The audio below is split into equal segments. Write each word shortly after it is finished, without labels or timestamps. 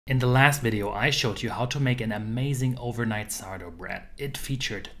In the last video, I showed you how to make an amazing overnight sourdough bread. It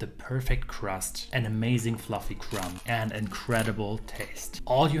featured the perfect crust, an amazing fluffy crumb, and incredible taste.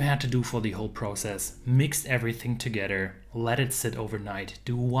 All you had to do for the whole process, mix everything together, let it sit overnight,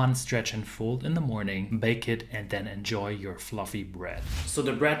 do one stretch and fold in the morning, bake it, and then enjoy your fluffy bread. So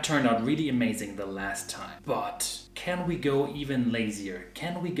the bread turned out really amazing the last time, but can we go even lazier?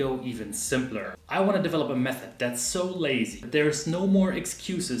 Can we go even simpler? I want to develop a method that's so lazy that there's no more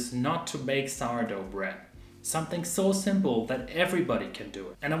excuses not to bake sourdough bread. Something so simple that everybody can do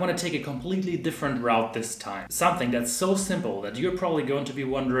it. And I want to take a completely different route this time. Something that's so simple that you're probably going to be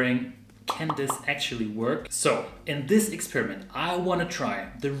wondering, can this actually work? So in this experiment, I want to try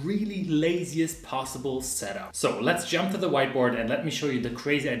the really laziest possible setup. So let's jump to the whiteboard and let me show you the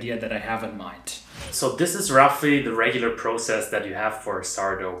crazy idea that I have in mind. So this is roughly the regular process that you have for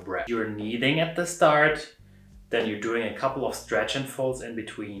sourdough bread. You're kneading at the start, then you're doing a couple of stretch and folds in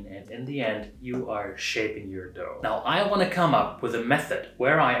between, and in the end, you are shaping your dough. Now I want to come up with a method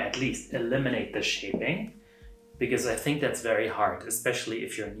where I at least eliminate the shaping, because I think that's very hard, especially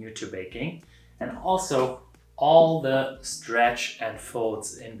if you're new to baking, and also all the stretch and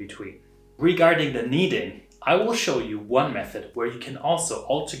folds in between. Regarding the kneading, I will show you one method where you can also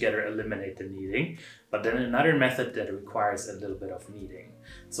altogether eliminate the kneading, but then another method that requires a little bit of kneading.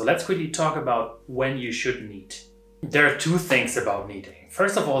 So let's quickly talk about when you should knead. There are two things about kneading.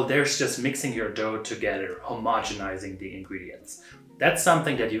 First of all, there's just mixing your dough together, homogenizing the ingredients. That's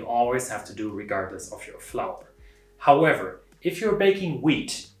something that you always have to do regardless of your flour. However, if you're baking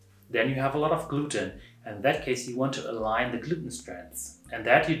wheat, then you have a lot of gluten, and in that case you want to align the gluten strands, and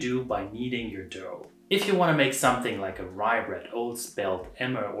that you do by kneading your dough. If you want to make something like a rye bread, old spelt,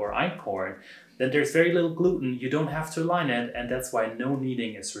 emmer or einkorn, then there's very little gluten, you don't have to align it, and that's why no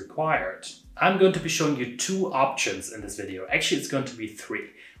kneading is required. I'm going to be showing you two options in this video. Actually, it's going to be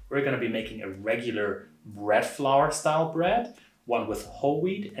three. We're going to be making a regular bread flour style bread, one with whole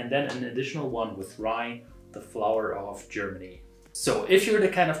wheat, and then an additional one with rye, the flour of Germany. So if you're the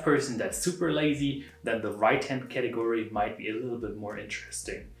kind of person that's super lazy, then the right-hand category might be a little bit more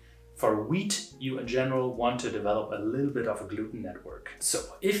interesting. For wheat, you in general want to develop a little bit of a gluten network. So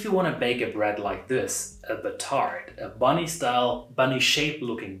if you want to bake a bread like this, a batard, a bunny shaped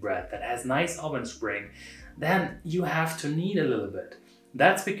looking bread that has nice oven spring, then you have to knead a little bit.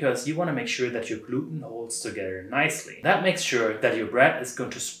 That's because you want to make sure that your gluten holds together nicely. That makes sure that your bread is going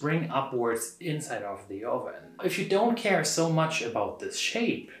to spring upwards inside of the oven. If you don't care so much about this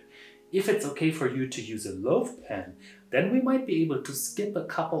shape, if it's okay for you to use a loaf pan, then we might be able to skip a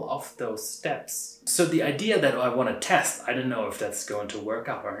couple of those steps. So the idea that I want to test, I don't know if that's going to work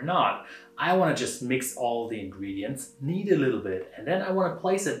out or not. I want to just mix all the ingredients, knead a little bit, and then I want to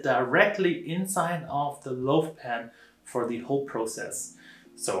place it directly inside of the loaf pan for the whole process.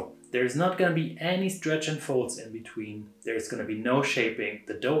 So there's not going to be any stretch and folds in between. There's going to be no shaping.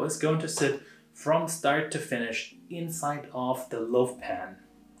 The dough is going to sit from start to finish inside of the loaf pan.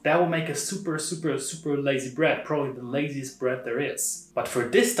 That will make a super lazy bread, probably the laziest bread there is. But for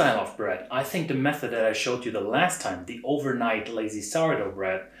this style of bread, I think the method that I showed you the last time, the overnight lazy sourdough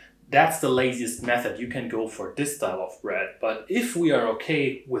bread, that's the laziest method you can go for this style of bread. But if we are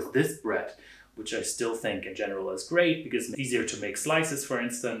okay with this bread, which I still think in general is great because it's easier to make slices, for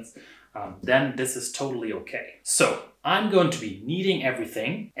instance, then this is totally okay. So I'm going to be kneading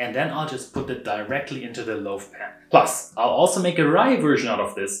everything, and then I'll just put it directly into the loaf pan. Plus, I'll also make a rye version out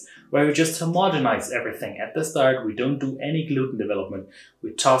of this, where we just homogenize everything at the start. We don't do any gluten development.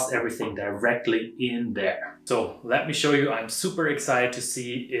 We toss everything directly in there. So let me show you. I'm super excited to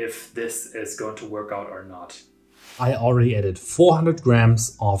see if this is going to work out or not. I already added 400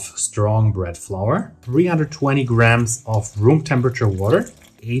 grams of strong bread flour, 320 grams of room temperature water,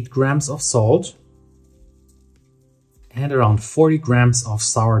 8 grams of salt, and around 40 grams of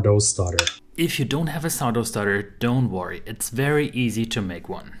sourdough starter. If you don't have a sourdough starter, don't worry, it's very easy to make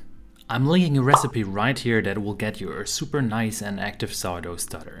one. I'm linking a recipe right here that will get you a super nice and active sourdough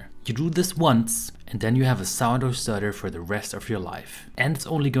starter. You do this once, and then you have a sourdough starter for the rest of your life. And it's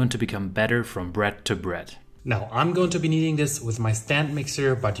only going to become better from bread to bread. Now I'm going to be kneading this with my stand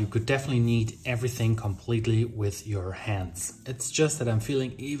mixer, but you could definitely knead everything completely with your hands. It's just that I'm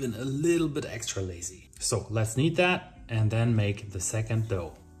feeling even a little bit extra lazy. So let's knead that and then make the second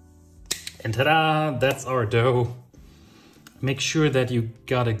dough. And ta-da! That's our dough. Make sure that you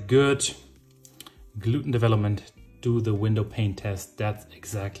got a good gluten development. Do the window pane test. That's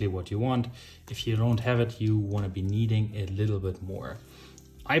exactly what you want. If you don't have it, you want to be kneading a little bit more.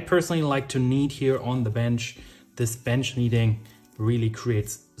 I personally like to knead here on the bench. This bench kneading really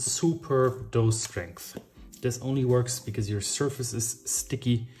creates superb dough strength. This only works because your surface is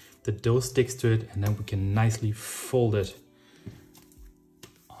sticky, the dough sticks to it, and then we can nicely fold it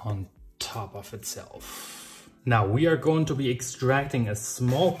on top of itself. Now we are going to be extracting a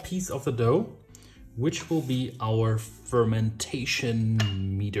small piece of the dough, which will be our fermentation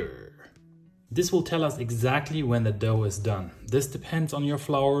meter. This will tell us exactly when the dough is done. This depends on your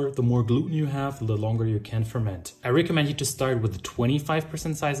flour. The more gluten you have, the longer you can ferment. I recommend you to start with a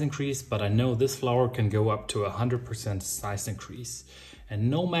 25% size increase, but I know this flour can go up to 100% size increase. And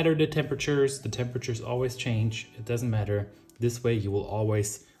no matter the temperatures always change. It doesn't matter. This way you will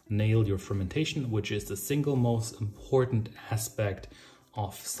always nail your fermentation, which is the single most important aspect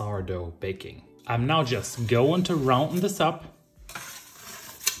of sourdough baking. I'm now just going to round this up.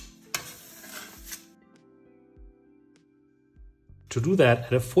 To do that,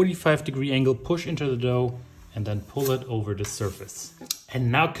 at a 45-degree angle, push into the dough and then pull it over the surface.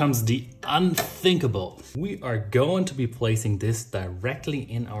 And now comes the unthinkable. We are going to be placing this directly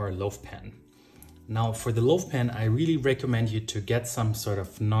in our loaf pan. Now for the loaf pan, I really recommend you to get some sort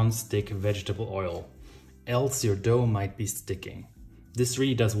of non-stick vegetable oil, else your dough might be sticking. This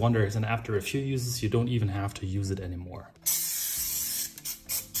really does wonders, and after a few uses, you don't even have to use it anymore.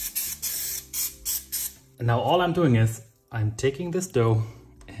 And now all I'm doing is I'm taking this dough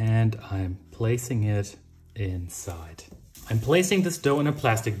and I'm placing it inside. I'm placing this dough in a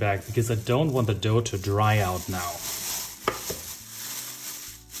plastic bag because I don't want the dough to dry out now.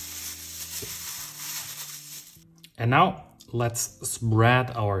 And now let's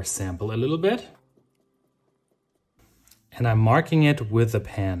spread our sample a little bit. And I'm marking it with a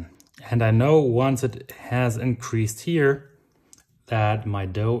pan. And I know once it has increased here that my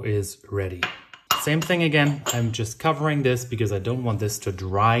dough is ready. Same thing again, I'm just covering this because I don't want this to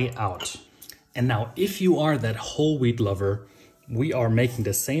dry out. And now if you are that whole wheat lover, we are making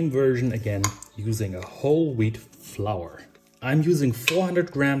the same version again using a whole wheat flour. I'm using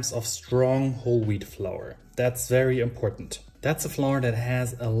 400 grams of strong whole wheat flour. That's very important. That's a flour that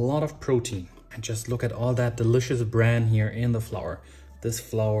has a lot of protein. And just look at all that delicious bran here in the flour. This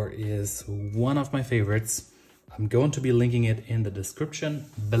flour is one of my favorites. I'm going to be linking it in the description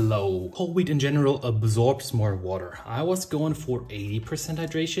below. Whole wheat in general absorbs more water. I was going for 80%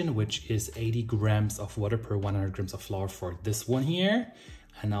 hydration, which is 80 grams of water per 100 grams of flour for this one here.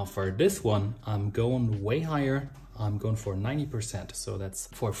 And now for this one, I'm going way higher. I'm going for 90%. So that's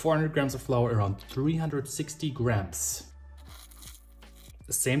for 400 grams of flour, around 360 grams.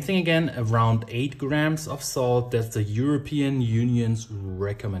 Same thing again, around 8 grams of salt. That's the European Union's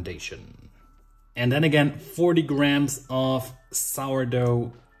recommendation. And then again, 40 grams of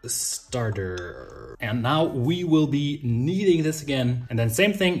sourdough starter. And now we will be kneading this again. And then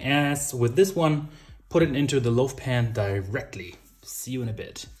same thing as with this one, put it into the loaf pan directly. See you in a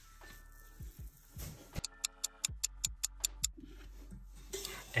bit.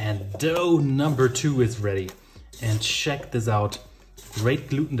 And dough number 2 is ready. And check this out. Great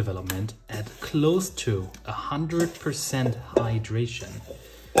gluten development at close to 100% hydration.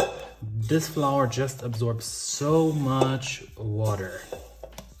 This flour just absorbs so much water.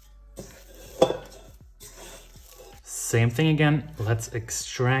 Same thing again, let's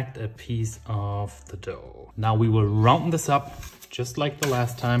extract a piece of the dough. Now we will round this up just like the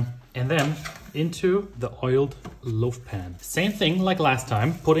last time and then into the oiled loaf pan. Same thing like last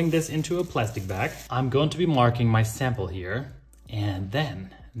time, putting this into a plastic bag. I'm going to be marking my sample here. And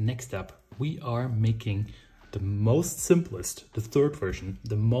then next up, we are making the most simplest, the third version,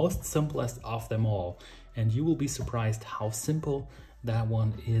 the most simplest of them all. And you will be surprised how simple that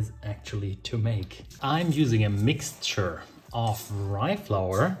one is actually to make. I'm using a mixture of rye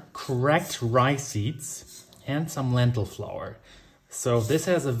flour, cracked rye seeds, and some lentil flour. So this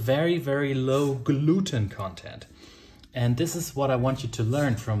has a very, very low gluten content. And this is what I want you to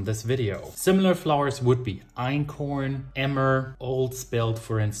learn from this video. Similar flours would be einkorn, emmer, old spelt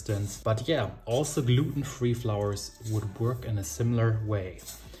for instance. But yeah, also gluten-free flours would work in a similar way.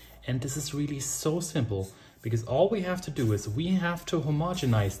 And this is really so simple because all we have to do is we have to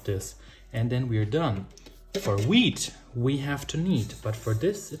homogenize this and then we're done. For wheat, we have to knead, but for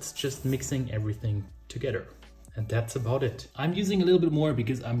this, it's just mixing everything together. And that's about it. I'm using a little bit more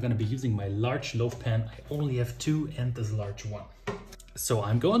because I'm gonna be using my large loaf pan. I only have 2 and this large one. So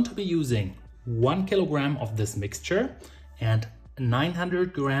I'm going to be using 1 kilogram of this mixture and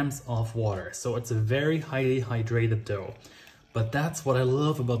 900 grams of water. So it's a very highly hydrated dough. But that's what I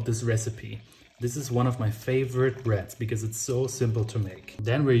love about this recipe. This is one of my favorite breads because it's so simple to make.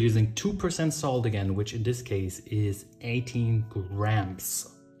 Then we're using 2% salt again, which in this case is 18 grams.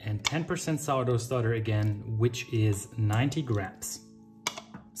 And 10% sourdough starter again, which is 90 grams.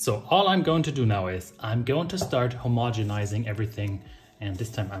 So all I'm going to do now is I'm going to start homogenizing everything, and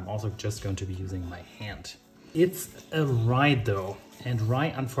this time I'm also just going to be using my hand. It's a rye dough, and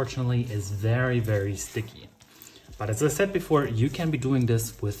rye unfortunately is very, very sticky. But as I said before, you can be doing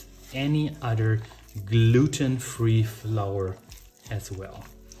this with any other gluten-free flour as well.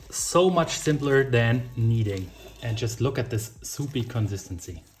 So much simpler than kneading. And just look at this soupy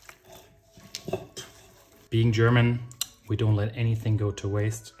consistency. Being German, we don't let anything go to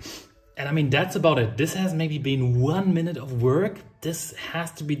waste. And I mean, that's about it. This has maybe been 1 minute of work. This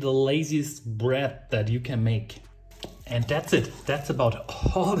has to be the laziest bread that you can make. And that's it. That's about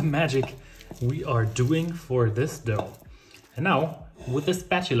all the magic we are doing for this dough. And now, with the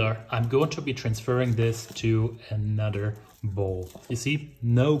spatula, I'm going to be transferring this to another bowl. You see,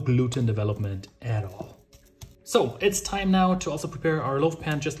 no gluten development at all. So it's time now to also prepare our loaf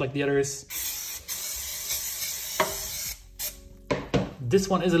pan just like the others. This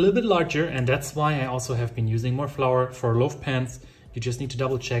one is a little bit larger, and that's why I also have been using more flour for loaf pans. You just need to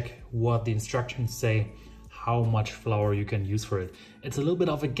double check what the instructions say, how much flour you can use for it. It's a little bit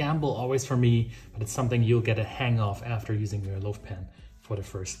of a gamble always for me, but it's something you'll get a hang of after using your loaf pan for the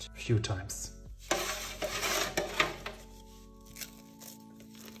first few times.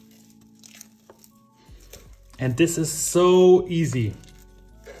 And this is so easy.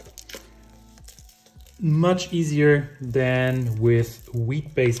 Much easier than with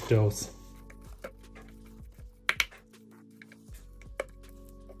wheat-based doughs.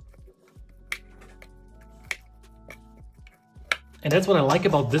 And that's what I like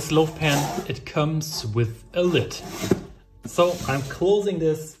about this loaf pan. It comes with a lid. So I'm closing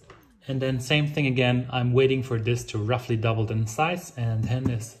this, and then same thing again. I'm waiting for this to roughly double in size, and then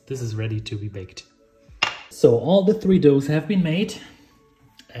this is ready to be baked. So all the 3 doughs have been made.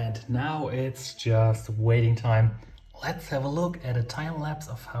 And now it's just waiting time. Let's have a look at a time lapse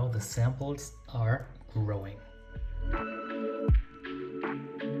of how the samples are growing.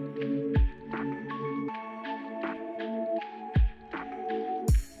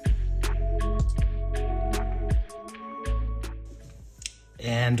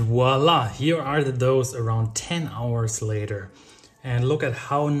 And voila, here are the doughs around 10 hours later. And look at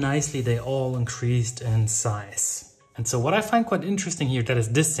how nicely they all increased in size. And so what I find quite interesting here, that is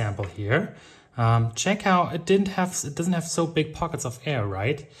this sample here. Check how it doesn't have so big pockets of air,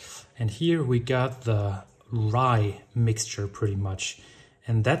 right? And here we got the rye mixture pretty much.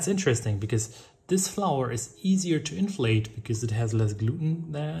 And that's interesting because this flour is easier to inflate because it has less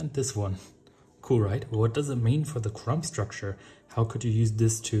gluten than this one. Cool, right? What does it mean for the crumb structure? How could you use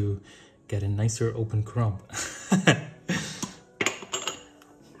this to get a nicer open crumb?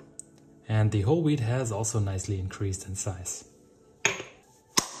 And the whole wheat has also nicely increased in size.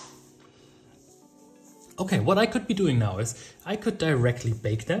 Okay, what I could be doing now is I could directly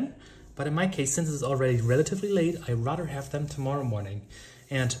bake them, but in my case, since it's already relatively late, I'd rather have them tomorrow morning.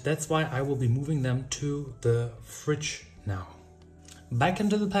 And that's why I will be moving them to the fridge now. Back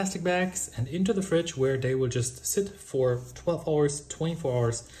into the plastic bags and into the fridge, where they will just sit for 12 hours, 24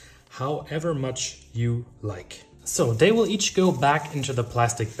 hours, however much you like. So they will each go back into the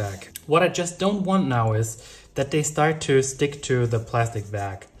plastic bag. What I just don't want now is that they start to stick to the plastic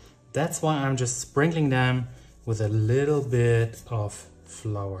bag. That's why I'm just sprinkling them with a little bit of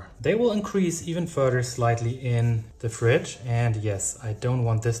flour. They will increase even further slightly in the fridge. And yes, I don't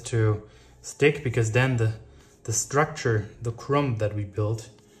want this to stick because then the structure, the crumb that we built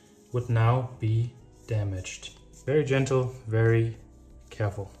would now be damaged. Very gentle, very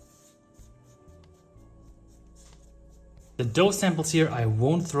careful. The dough samples here, I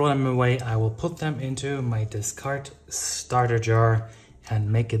won't throw them away. I will put them into my discard starter jar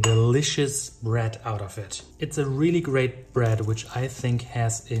and make a delicious bread out of it. It's a really great bread, which I think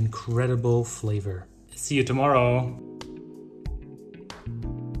has incredible flavor. See you tomorrow.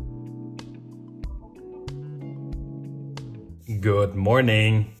 Good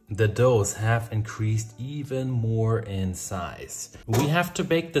morning. The doughs have increased even more in size. We have to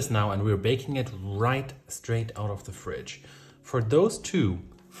bake this now, and we're baking it right straight out of the fridge. For those two,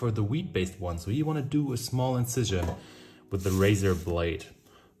 for the wheat-based ones, we want to do a small incision with the razor blade.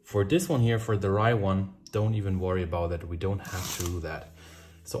 For this one here, for the rye one, don't even worry about it. We don't have to do that.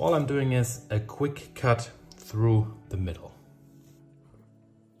 So all I'm doing is a quick cut through the middle.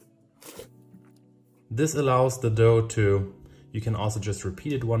 This allows the dough to, you can also just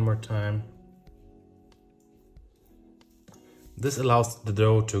repeat it one more time. This allows the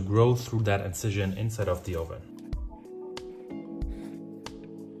dough to grow through that incision inside of the oven.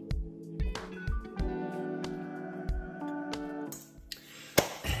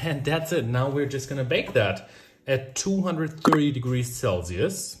 And that's it. Now we're just gonna bake that. at 230 degrees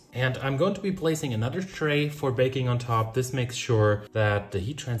Celsius. And I'm going to be placing another tray for baking on top. This makes sure that the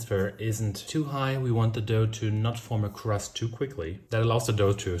heat transfer isn't too high. We want the dough to not form a crust too quickly. That allows the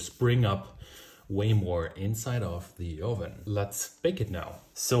dough to spring up way more inside of the oven. Let's bake it now.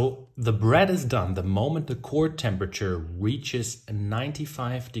 So the bread is done the moment the core temperature reaches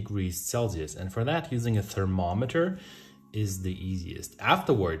 95 degrees Celsius. And for that, using a thermometer is the easiest.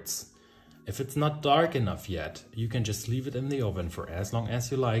 Afterwards, if it's not dark enough yet, you can just leave it in the oven for as long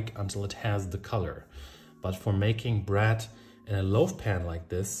as you like until it has the color. But for making bread in a loaf pan like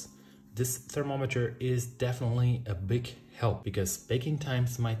this thermometer is definitely a big help, because baking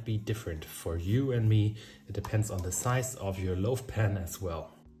times might be different for you and me. It depends on the size of your loaf pan as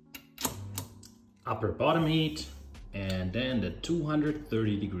well. Upper bottom heat, and then the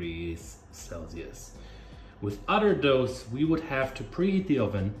 230 degrees Celsius. With other doughs, we would have to preheat the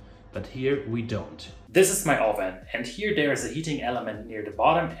oven, but here we don't. This is my oven, and here there is a heating element near the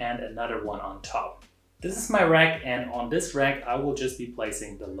bottom and another one on top. This is my rack, and on this rack I will just be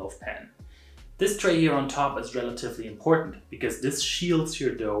placing the loaf pan. This tray here on top is relatively important because this shields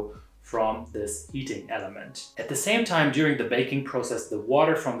your dough from this heating element. At the same time, during the baking process, the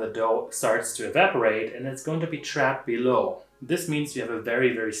water from the dough starts to evaporate and it's going to be trapped below. This means you have a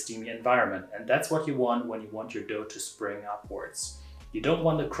very, very steamy environment, and that's what you want when you want your dough to spring upwards. You don't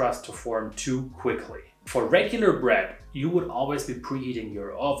want the crust to form too quickly. For regular bread, you would always be preheating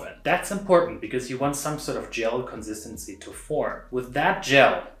your oven. That's important because you want some sort of gel consistency to form. With that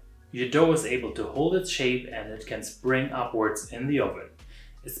gel, your dough is able to hold its shape and it can spring upwards in the oven.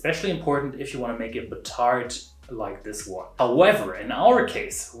 Especially important if you want to make a batard like this one. However, in our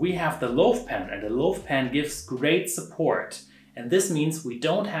case, we have the loaf pan, and the loaf pan gives great support. And this means we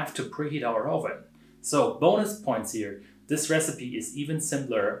don't have to preheat our oven. So bonus points here. This recipe is even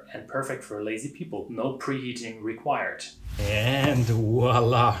simpler and perfect for lazy people. No preheating required. And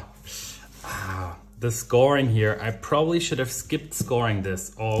voila! The scoring here, I probably should have skipped scoring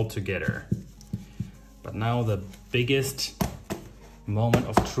this altogether. But now the biggest moment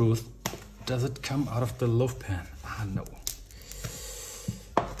of truth. Does it come out of the loaf pan? No.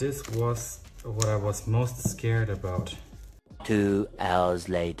 This was what I was most scared about. 2 hours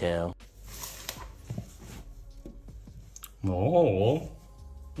later. Oh.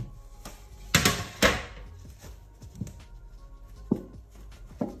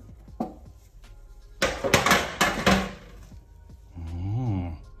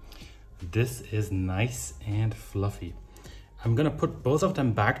 This is nice and fluffy. I'm gonna put both of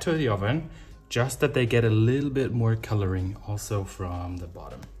them back to the oven, just that they get a little bit more coloring also from the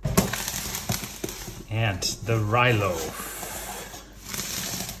bottom. And the rye loaf.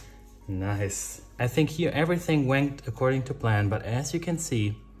 Nice. I think here everything went according to plan, but as you can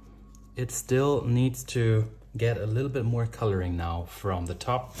see, it still needs to get a little bit more coloring now from the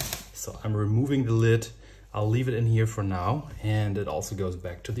top. So I'm removing the lid. I'll leave it in here for now, and it also goes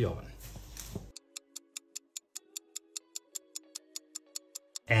back to the oven.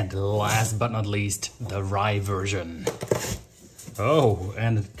 And last but not least, the rye version. Oh,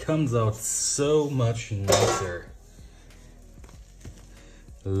 and it comes out so much nicer.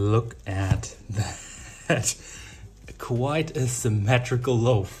 Look at that. Quite a symmetrical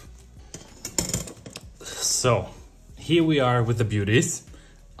loaf. So, here we are with the beauties.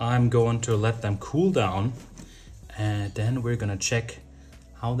 I'm going to let them cool down, and then we're gonna check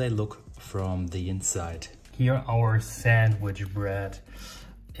how they look from the inside. Here our sandwich bread.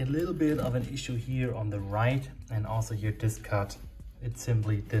 A little bit of an issue here on the right, and also here this cut. It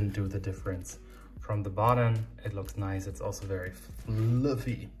simply didn't do the difference. From the bottom, it looks nice. It's also very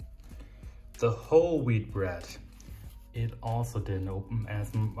fluffy. The whole wheat bread, it also didn't open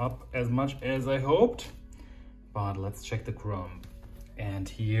up as much as I hoped. But let's check the crumb. And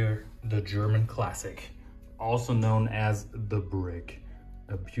here, the German classic, also known as the brick,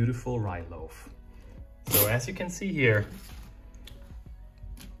 a beautiful rye loaf. So as you can see here,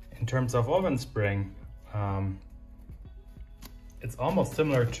 in terms of oven spring, it's almost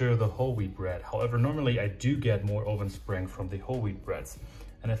similar to the whole wheat bread. However, normally I do get more oven spring from the whole wheat breads.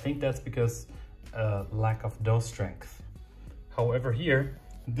 And I think that's because lack of dough strength. However here,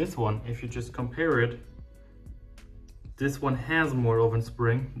 this one, if you just compare it, this one has more oven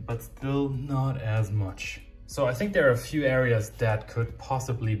spring, but still not as much. So I think there are a few areas that could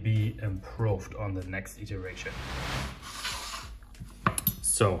possibly be improved on the next iteration.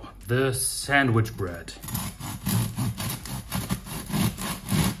 So, the sandwich bread.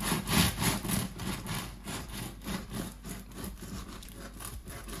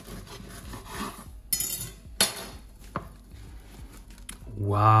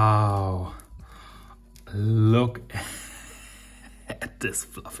 Wow, look this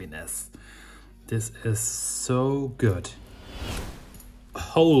fluffiness. This is so good.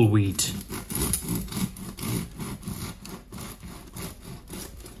 Whole wheat.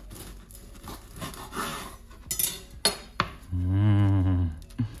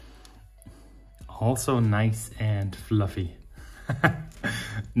 Also nice and fluffy.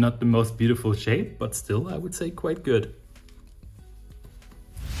 Not the most beautiful shape, but still I would say quite good.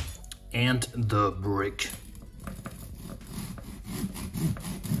 And the brick.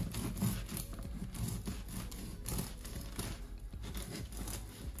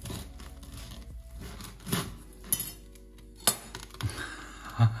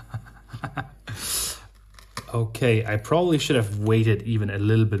 Okay, I probably should have waited even a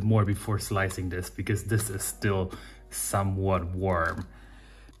little bit more before slicing this, because this is still somewhat warm.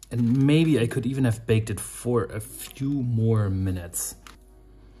 And maybe I could even have baked it for a few more minutes.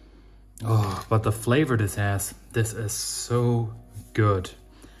 Oh, but the flavor this has, this is so good.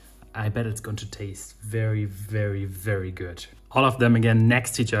 I bet it's going to taste very, very, very good. All of them again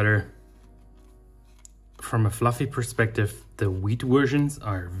next to each other. From a fluffy perspective, the wheat versions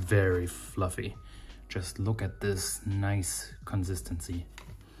are very fluffy. Just look at this nice consistency.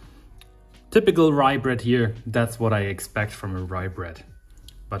 Typical rye bread here, that's what I expect from a rye bread.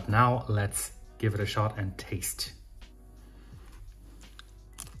 But now let's give it a shot and taste.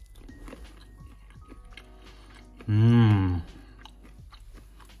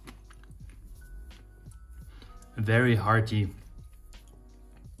 Very hearty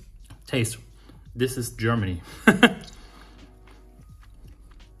taste. This is Germany.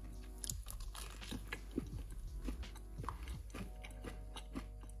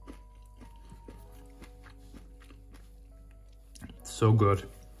 So good,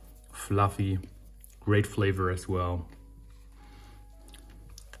 fluffy, great flavor as well.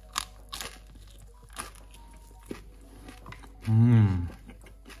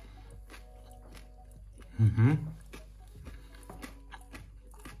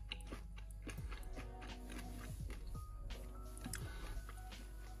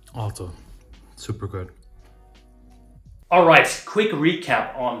 Also, super good. Alright, quick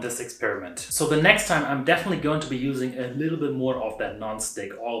recap on this experiment. So the next time I'm definitely going to be using a little bit more of that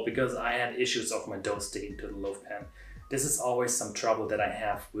non-stick oil, because I had issues of my dough sticking to the loaf pan. This is always some trouble that I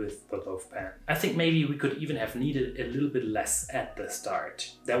have with the loaf pan. I think maybe we could even have needed a little bit less at the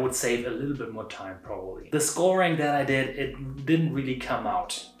start. That would save a little bit more time probably. The scoring that I did, it didn't really come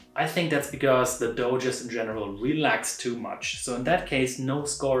out. I think that's because the dough just in general relaxed too much. So in that case, no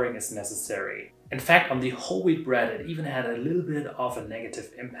scoring is necessary. In fact, on the whole wheat bread, it even had a little bit of a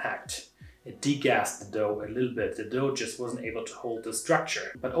negative impact. It degassed the dough a little bit. The dough just wasn't able to hold the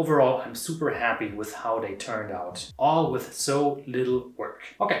structure. But overall, I'm super happy with how they turned out. All with so little work.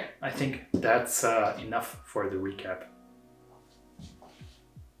 Okay, I think that's enough for the recap.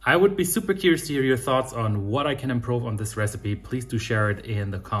 I would be super curious to hear your thoughts on what I can improve on this recipe. Please do share it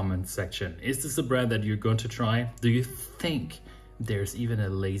in the comments section. Is this a bread that you're going to try? Do you think there's even a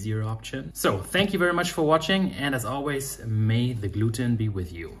lazier option? So thank you very much for watching, and as always, may the gluten be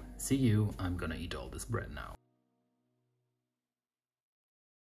with you. See you. I'm gonna eat all this bread now.